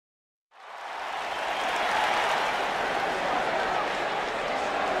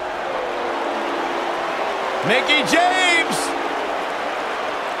Mickie James.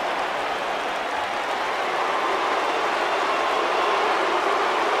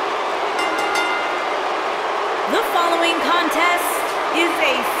 The following contest is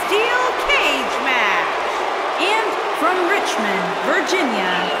a steel cage match. And from Richmond,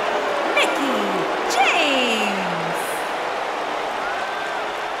 Virginia, Mickie James.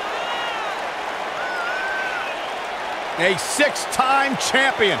 A six-time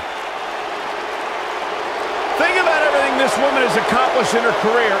champion. Think about everything this woman has accomplished in her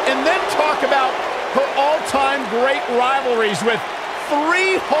career, and then talk about her all-time great rivalries with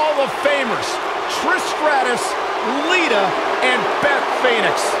three Hall of Famers, Trish Stratus, Lita, and Beth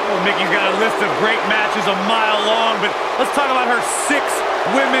Phoenix. Well, Mickie's got a list of great matches a mile long, but let's talk about her 6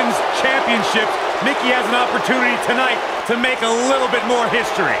 women's championships. Mickie has an opportunity tonight to make a little bit more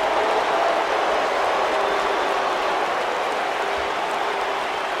history.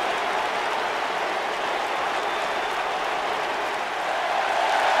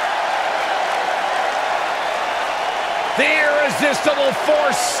 The irresistible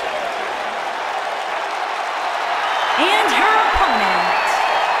force. And her opponent,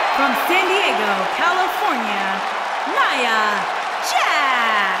 from San Diego, California, Nia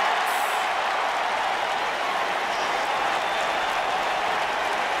Jax.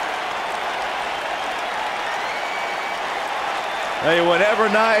 Hey, whenever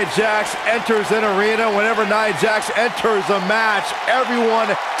Nia Jax enters an arena, whenever Nia Jax enters a match, everyone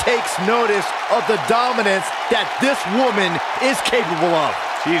takes notice of the dominance that this woman is capable of.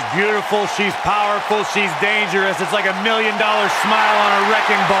 She's beautiful, she's powerful, she's dangerous. It's like $1 million smile on a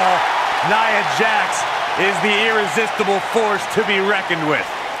wrecking ball. Nia Jax is the irresistible force to be reckoned with.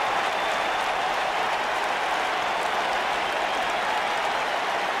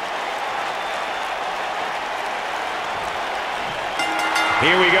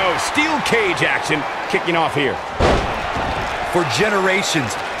 Here we go, steel cage action kicking off here. For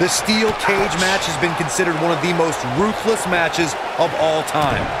generations, the steel cage match has been considered one of the most ruthless matches of all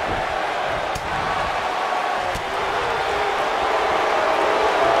time.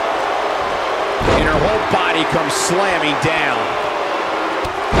 And her whole body comes slamming down.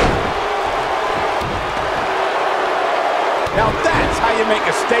 Now that's how you make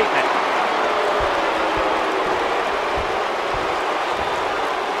a statement.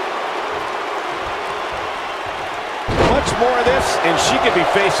 Much more of this, and she could be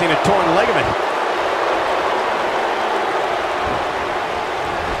facing a torn ligament.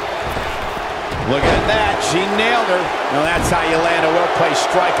 Look at that, she nailed her. Now that's how you land a well-placed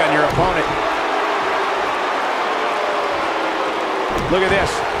strike on your opponent. Look at this,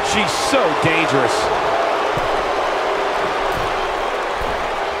 she's so dangerous.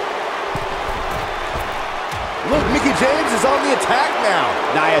 Look, Mickie James is on the attack now.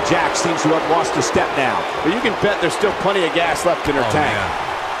 Nia Jax seems to have lost a step now, but you can bet there's still plenty of gas left in her tank. Man.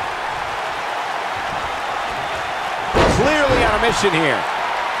 Clearly on a mission here.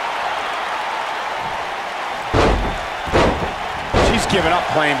 She's given up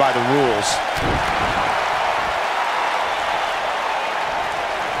playing by the rules.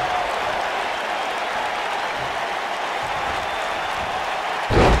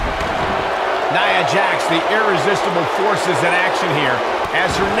 Nia Jax, the irresistible force, is in action here.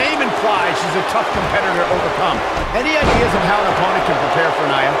 As her name implies, she's a tough competitor to overcome. Any ideas of how an opponent can prepare for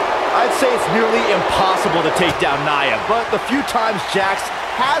Nia? I'd say it's nearly impossible to take down Nia, but the few times Jax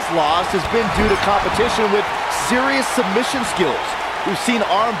has lost has been due to competition with serious submission skills. We've seen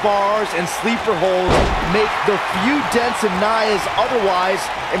arm bars and sleeper holds make the few dents in Nia's otherwise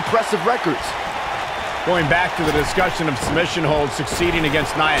impressive records. Going back to the discussion of submission holds succeeding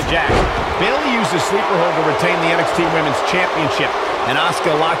against Nia Jax, Bayley used a sleeper hold to retain the NXT Women's Championship, and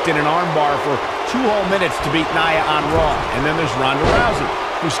Asuka locked in an armbar for 2 whole minutes to beat Nia on Raw. And then there's Ronda Rousey,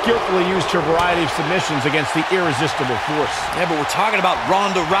 who skillfully used her variety of submissions against the irresistible force. Yeah, but we're talking about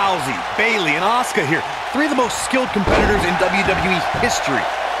Ronda Rousey, Bayley, and Asuka here. 3 of the most skilled competitors in WWE history.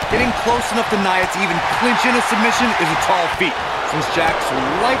 Getting close enough to Nia to even clinch in a submission is a tall feat, since Jax will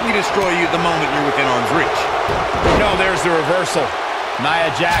likely destroy you the moment you're within arm's reach. No, there's the reversal.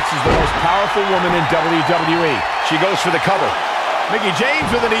 Nia Jax is the most powerful woman in WWE. She goes for the cover. Mickie James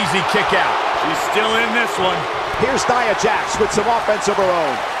with an easy kick out. She's still in this one. Here's Nia Jax with some offense of her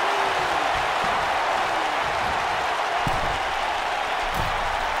own.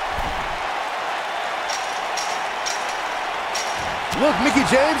 Look, Mickie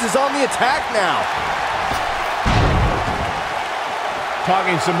James is on the attack now.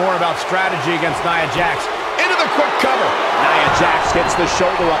 Talking some more about strategy against Nia Jax. Into the quick cover. Nia Jax gets the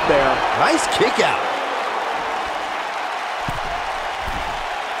shoulder up there. Nice kick out.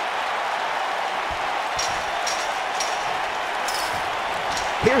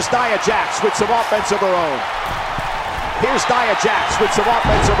 Here's Nia Jax with some offense of her own. Here's Nia Jax with some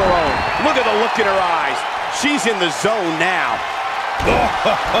offense of her own. Look at the look in her eyes. She's in the zone now.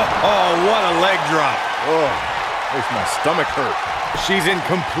 Oh, what a leg drop. Oh, makes my stomach hurt. She's in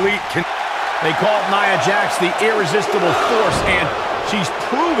complete They call Nia Jax the irresistible force, and she's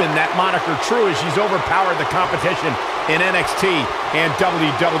proven that moniker true as she's overpowered the competition in NXT and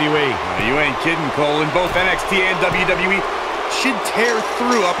WWE. You ain't kidding, Cole. In both NXT and WWE, she'd tear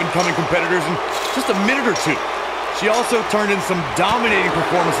through up-and-coming competitors in just a minute or two. She also turned in some dominating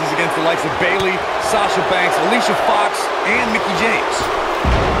performances against the likes of Bayley, Sasha Banks, Alicia Fox, and Mickie James.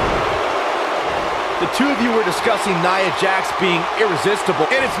 The two of you were discussing Nia Jax being irresistible.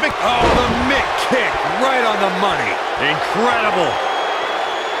 And it's Mick. Oh, the Mick kick right on the money. Incredible.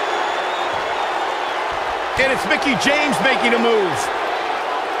 And it's Mickie James making a move.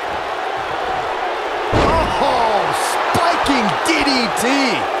 Oh, spiking DDT.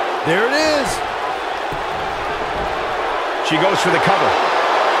 There it is. She goes for the cover.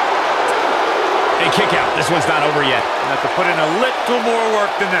 A kick out. This one's not over yet. Have to put in a little more work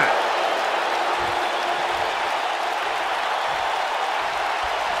than that.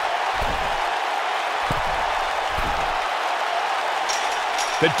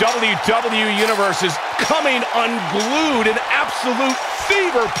 The WWE Universe is coming unglued, an absolute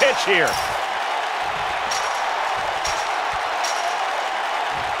fever pitch here.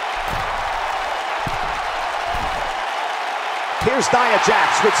 Here's Nia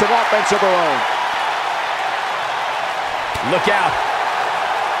Jax with some offense of her own. Look out.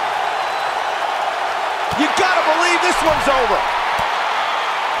 You gotta believe this one's over.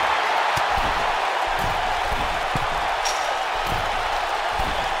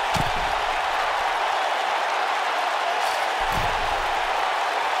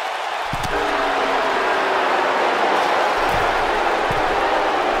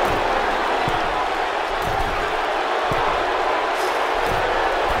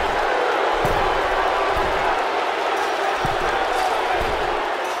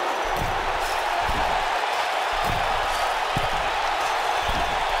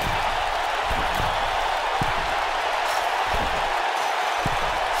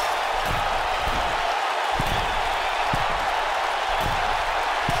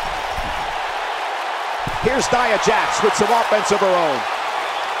 Here's Nia Jax with some offense of her own.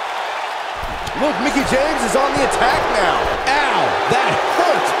 Look, Mickie James is on the attack now. Ow, that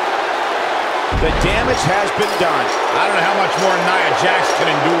hurt. The damage has been done. I don't know how much more Nia Jax can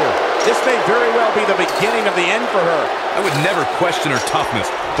endure. This may very well be the beginning of the end for her. I would never question her toughness,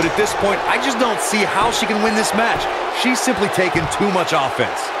 but at this point, I just don't see how she can win this match. She's simply taken too much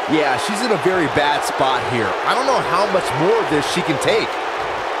offense. Yeah, she's in a very bad spot here. I don't know how much more of this she can take.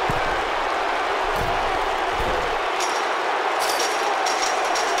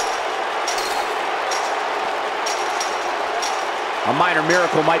 A minor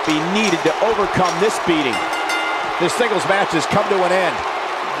miracle might be needed to overcome this beating. This singles match has come to an end.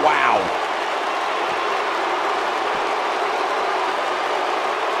 Wow.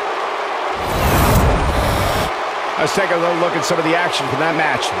 Let's take a little look at some of the action from that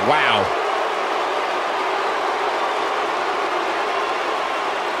match. Wow.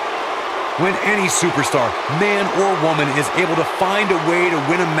 When any superstar, man or woman, is able to find a way to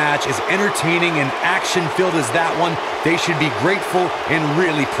win a match as entertaining and action-filled as that one, they should be grateful and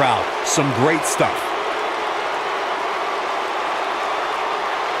really proud. Some great stuff.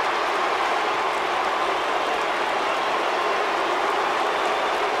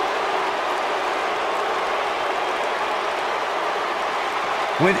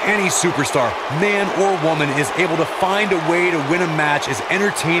 When any superstar, man or woman, is able to find a way to win a match as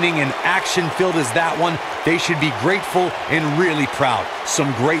entertaining and action-filled as that one, they should be grateful and really proud.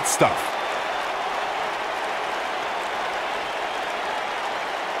 Some great stuff.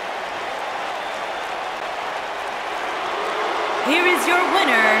 Here is your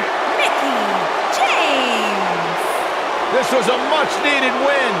winner, Mickie James. This was a much-needed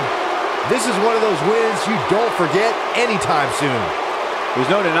win. This is one of those wins you don't forget anytime soon. There's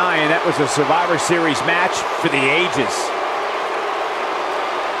no denying that was a Survivor Series match for the ages.